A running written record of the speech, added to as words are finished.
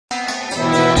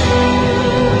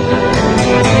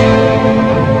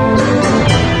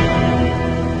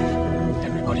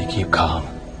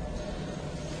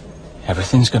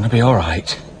Everything's gonna be all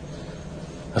right.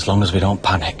 As long as we don't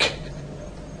panic.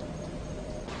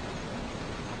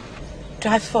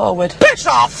 Drive forward. Piss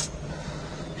off!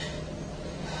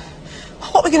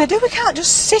 What are we going to do? We can't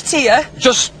just sit here.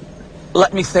 Just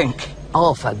let me think.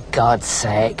 Oh, for God's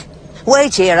sake.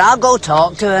 Wait here, I'll go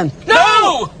talk to him.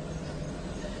 No!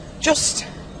 Just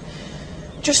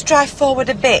drive forward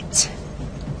a bit.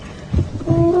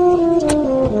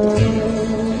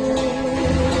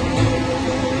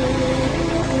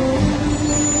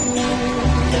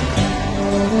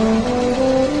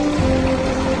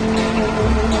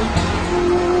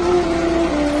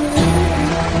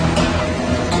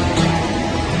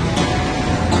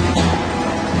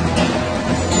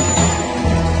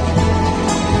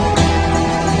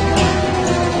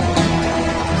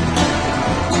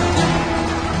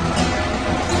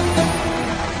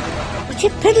 What you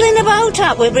piddling about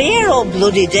at? We'll be here all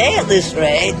bloody day at this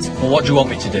rate. Well, what do you want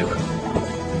me to do?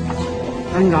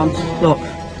 Hang on, look.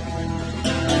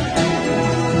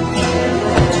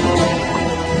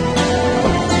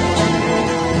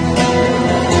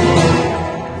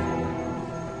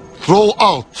 Throw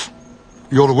out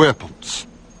your weapons.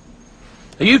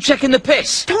 Are you checking the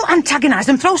piss? Don't antagonise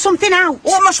him. Throw something out.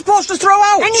 What am I supposed to throw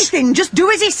out? Anything. Just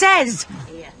do as he says.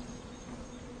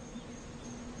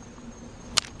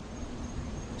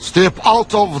 Step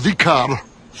out of the car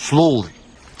slowly.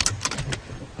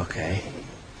 Okay.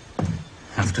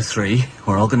 After 3,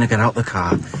 we're all gonna get out the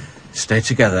car. Stay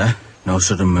together. No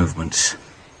sudden movements.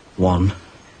 1,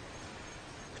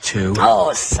 2...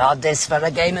 Oh, sod this for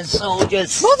a game of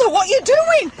soldiers. Mother, what are you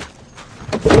doing?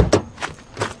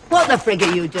 What the frig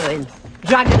are you doing?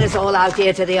 Dragging us all out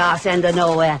here to the arse end of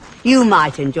nowhere. You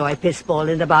might enjoy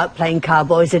pissballing about playing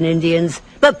cowboys and Indians,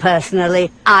 but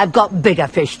personally, I've got bigger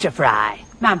fish to fry.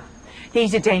 Ma'am,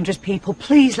 these are dangerous people.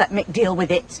 Please let Mick deal with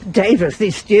it.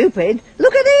 Dangerously stupid.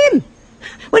 Look at him.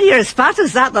 When you're as fat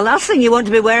as that, the last thing you want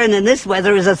to be wearing in this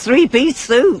weather is a 3-piece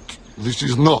suit. This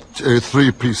is not a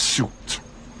 3-piece suit.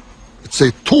 It's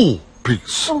a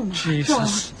 2-piece. Oh,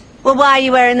 Jesus. Well, why are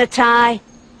you wearing the tie?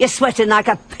 You're sweating like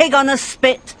a pig on a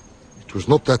spit. It was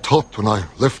not that hot when I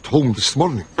left home this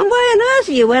morning. And why on earth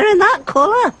are you wearing that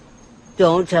colour?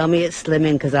 Don't tell me it's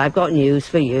slimming, because I've got news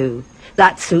for you.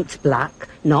 That suit's black,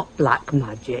 not black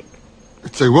magic.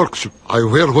 It's a work suit. I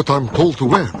wear what I'm told to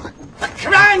wear.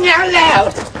 Crying out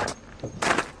loud!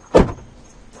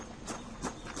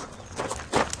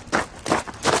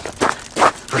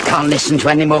 I can't listen to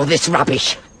any more of this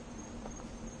rubbish.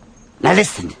 Now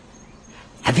listen.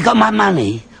 Have you got my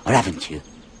money, or haven't you?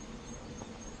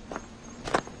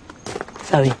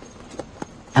 Sorry.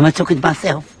 Am I talking to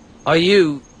myself? Are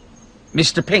you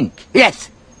Mr. Pink? Yes.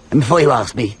 And before you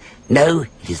ask me, no,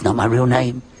 it is not my real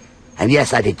name. And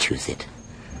yes, I did choose it.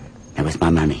 That was my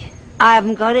money. I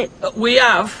haven't got it. We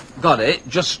have got it,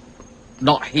 just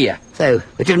not here. So,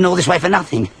 we're driven all this way for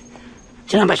nothing. Do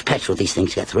you know how much petrol these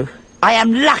things get through? I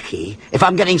am lucky if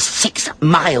I'm getting 6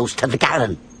 miles to the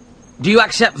gallon. Do you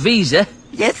accept Visa?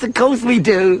 Yes, of course we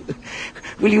do.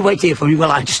 Will you wait here for me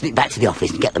while I just nip back to the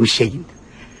office and get the machine?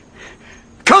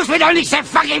 Of course we don't accept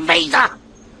fucking Visa!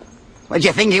 What do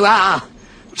you think you are?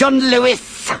 John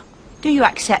Lewis? Do you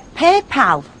accept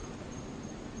PayPal?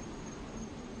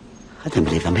 I don't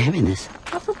believe I'm hearing this.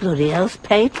 What the bloody hell's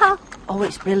PayPal? Oh,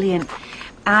 it's brilliant.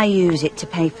 I use it to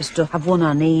pay for stuff I've won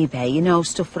on eBay. You know,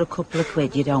 stuff for a couple of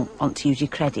quid. You don't want to use your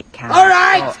credit card. All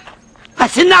right!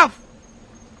 That's enough!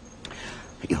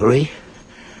 Yuri,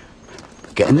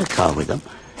 get in the car with them.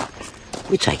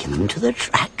 We're taking them to the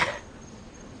track.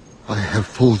 I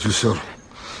have told you, sir,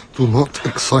 do not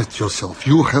excite yourself.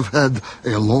 You have had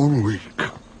a long week.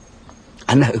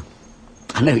 I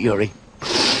know, Yuri.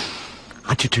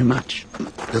 I do too much.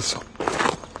 Yes, sir.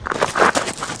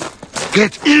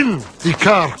 Get in the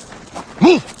car.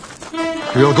 Move!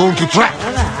 We are going to track.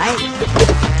 All right.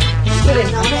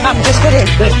 Mum, just get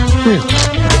in.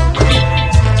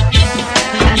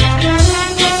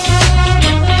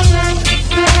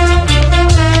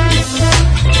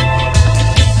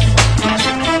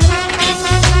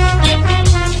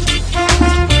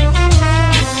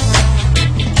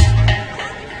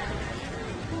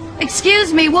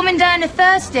 Excuse me, woman down a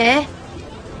Thursday?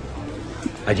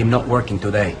 I am not working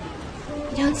today.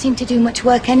 You don't seem to do much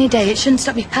work any day. It shouldn't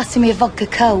stop you passing me a vodka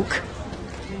coke.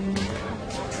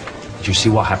 Did you see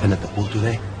what happened at the pool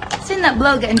today? Seen that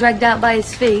bloke getting dragged out by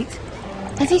his feet.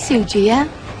 Has he sued you, yeah?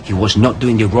 He was not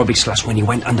doing the aerobics class when he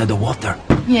went under the water.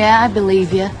 Yeah, I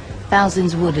believe you.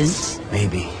 Thousands wouldn't.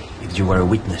 Maybe, if you were a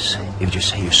witness, if you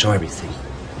say you saw everything,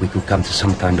 we could come to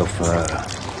some kind of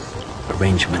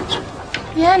arrangement.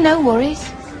 Yeah, no worries.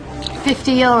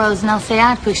 €50 and I'll say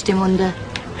I pushed him under.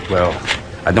 Well,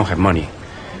 I don't have money,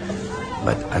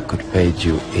 But I could pay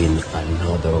you in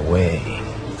another way.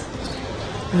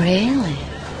 Really?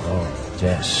 Oh,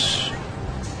 yes.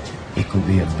 It could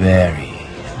be a very,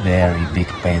 very big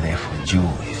payday for you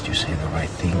if you say the right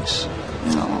things.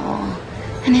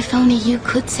 Oh, and if only you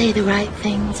could say the right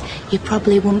things, you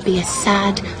probably wouldn't be a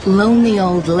sad, lonely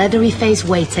old leathery-faced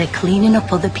waiter cleaning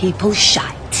up other people's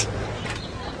shite.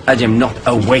 I am not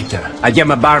a waiter. I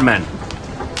am a barman.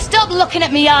 Stop looking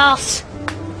at me arse!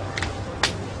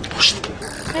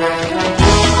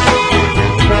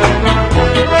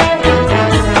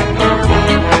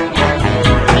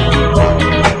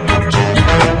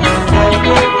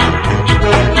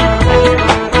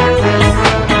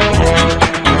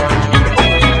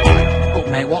 Look,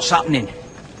 mate, what's happening?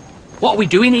 What are we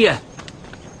doing here?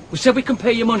 We said we can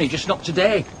pay you money, just not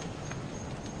today.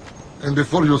 And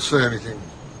before you say anything,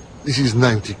 this is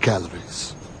 90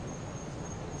 calories.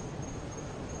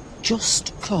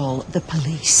 Just call the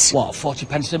police. What, 40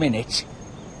 pence a minute?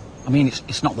 I mean,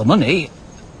 it's not the money.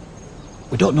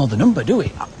 We don't know the number, do we?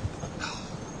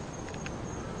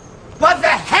 What the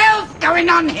hell's going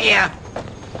on here?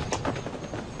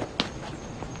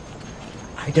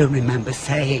 I don't remember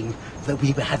saying that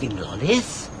we were having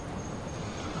lollies.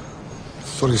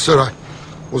 Sorry, sir, I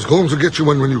was going to get you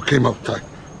one when you came out.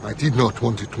 I did not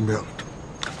want it to melt.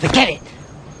 Forget it.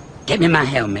 Get me my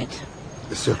helmet.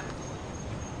 Yes, sir.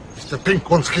 Mr. Pink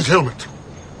wants his helmet.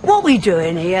 What we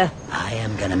doing here? I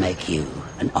am gonna make you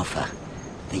an offer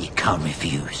that you can't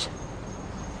refuse.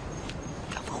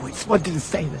 I've always wanted to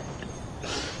say that.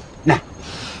 Now,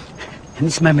 in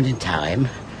this moment in time,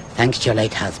 thanks to your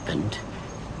late husband,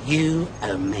 you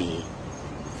owe me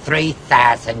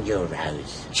 3,000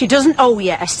 euros. She doesn't owe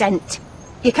you a cent.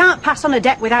 You can't pass on a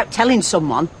debt without telling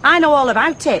someone. I know all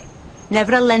about it.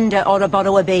 Never a lender or a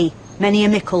borrower be. Many a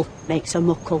mickle makes a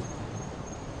muckle.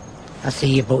 I see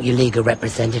you brought your legal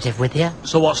representative with you.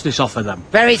 So what's this offer then?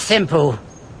 Very simple.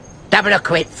 Double or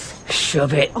quits.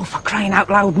 Shove it. Oh, for crying out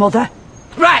loud, Mother.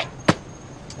 Right.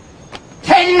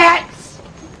 10 laps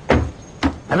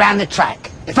around the track.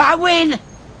 If I win,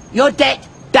 your debt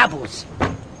doubles.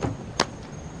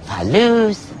 If I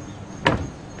lose,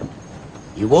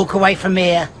 you walk away from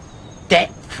here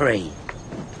debt-free.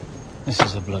 This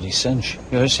is a bloody cinch.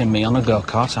 You're seeing me on a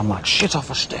go-kart, I'm like shit off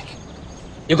a stick.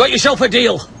 You got yourself a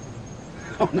deal.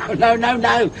 Oh, no.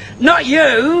 Not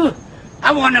you.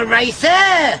 I want a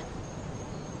racer.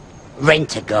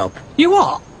 Rent-a-gob. You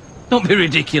what? Don't be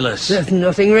ridiculous. There's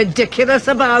nothing ridiculous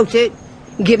about it.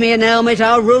 Give me an helmet,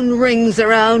 I'll run rings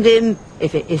around him.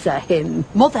 If it is a him.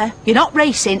 Mother, you're not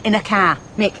racing in a car.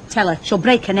 Mick, tell her. She'll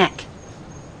break her neck.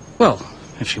 Well,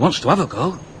 if she wants to have a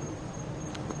go.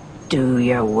 Do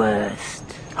your worst.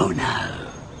 Oh, no.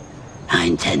 I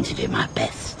intend to do my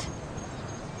best,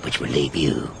 which will leave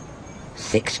you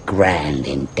 6 grand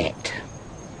in debt.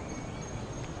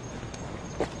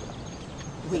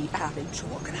 We are in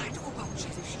trouble. What can I do about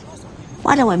this?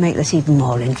 Why don't I make this even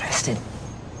more interesting?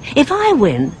 If I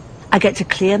win, I get to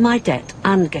clear my debt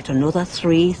and get another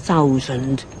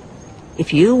 3,000.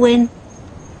 If you win,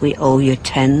 we owe you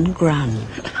 10 grand.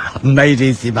 I've made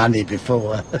easy money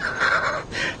before.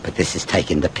 But this is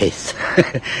taking the piss.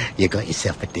 You got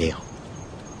yourself a deal.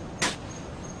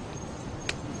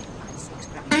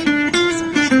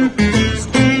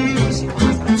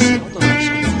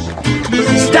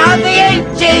 Start the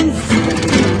engines!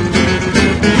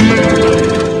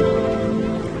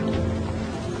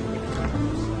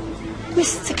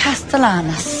 Mr.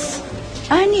 Castellanos,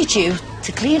 I need you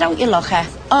to clear out your locker.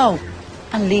 Oh,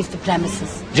 and leave the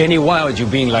premises. Jenny, why are you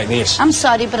being like this? I'm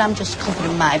sorry, but I'm just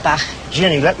covering my back.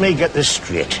 Jenny, let me get this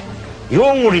straight.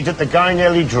 You're worried that the guy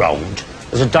nearly drowned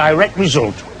as a direct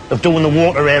result of doing the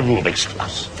water aerobics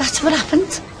class. That's what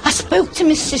happened. I spoke to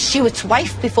Mr. Stewart's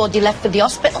wife before they left for the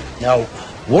hospital. Now,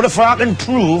 what if I can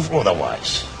prove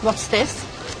otherwise? What's this?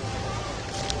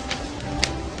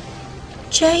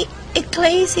 J.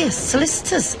 Iglesias,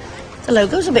 solicitors. The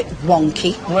logo's a bit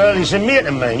wonky. Well, he's a mate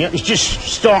of mine. He's just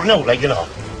starting out, like, you know.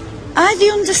 I, the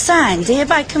undersigned,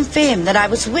 hereby confirm that I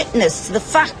was witness to the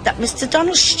fact that Mr.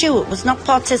 Donald Stewart was not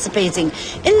participating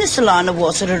in the Solana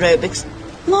water aerobics.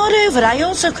 Moreover, I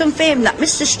also confirm that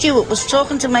Mr. Stewart was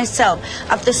talking to myself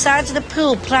at the side of the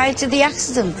pool prior to the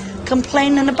accident,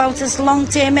 complaining about his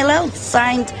long-term ill health.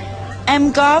 Signed,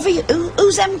 M. Garvey.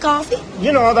 Who's M. Garvey?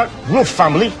 You know, that rough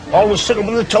family, always sit up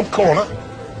in the top corner.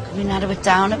 Can we narrow it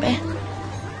down a bit?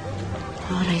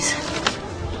 All right.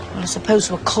 Well, I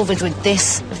suppose we're covered with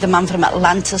this if the man from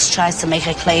Atlantis tries to make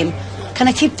a claim. Can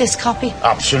I keep this copy?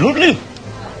 Absolutely.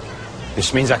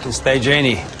 This means I can stay,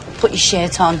 Janie. Put your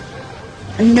shirt on.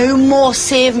 And no more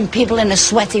saving people in a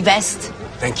sweaty vest.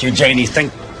 Thank you, Janie.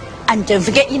 Thank... And don't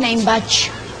forget your name badge.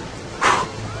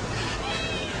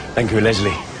 Thank you,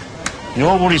 Leslie.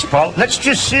 No worries, pal. Let's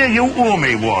just say you owe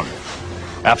me one.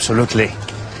 Absolutely.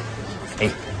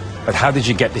 Hey, but how did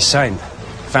you get this signed?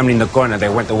 Family in the corner, they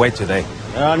went away today.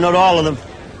 Not all of them.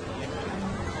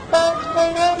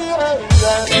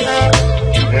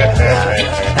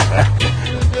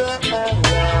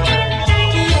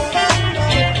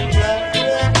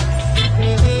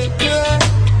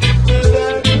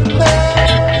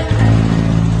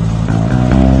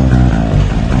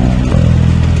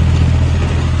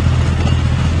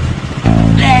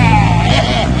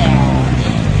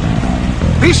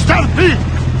 Mr. Pink,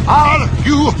 are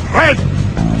you ready?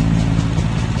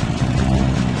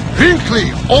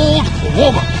 Wrinkly old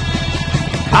woman,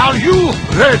 are you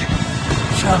ready?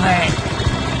 Sorry.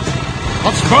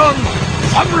 Let's run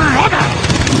some runner!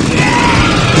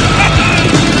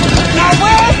 Not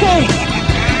working!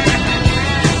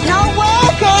 Not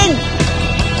working!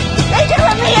 They're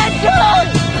giving me a gun!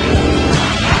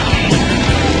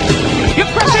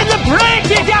 You're pressing the brake,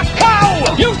 you daft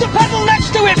cow! Use the pedal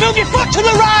next to it, move your foot to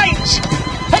the right!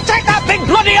 And take that big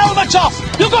bloody helmet off!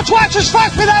 You'll go twice as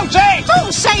fast without it!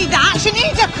 Don't say that! She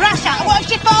needs a crash out or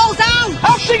she falls out!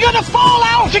 How's she gonna fall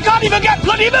out? She can't even get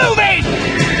bloody moving!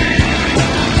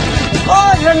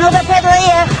 Oh, there's another pedal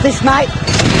here. This might...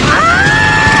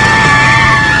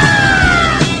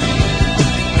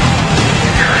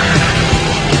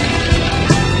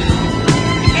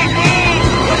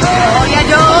 Oh, you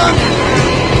done?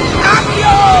 I'm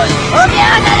yours!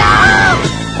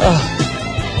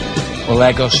 Well,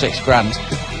 there goes £6,000.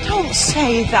 Don't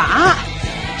say that.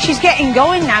 She's getting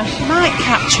going now. She might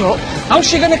catch up. How's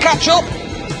she gonna catch up?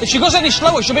 If she goes any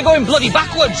slower, she'll be going bloody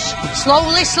backwards.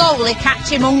 Slowly, slowly,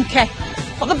 catch a monkey.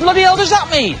 What the bloody hell does that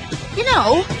mean? You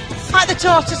know, like the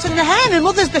tortoise and the hare. My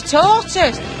mother's the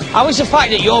tortoise. How is the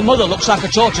fact that your mother looks like a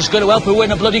tortoise going to help her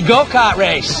win a bloody go-kart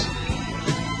race?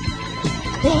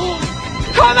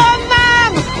 Come on,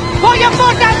 Mum! Put your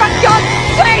foot down, for God's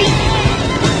sake!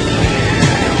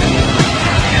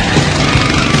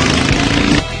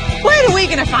 Where are we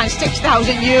going to find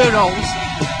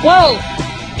 €6,000? Well,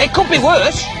 it could be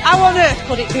worse. How on earth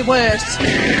could it be worse?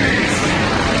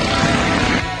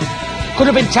 Could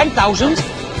have been 10,000.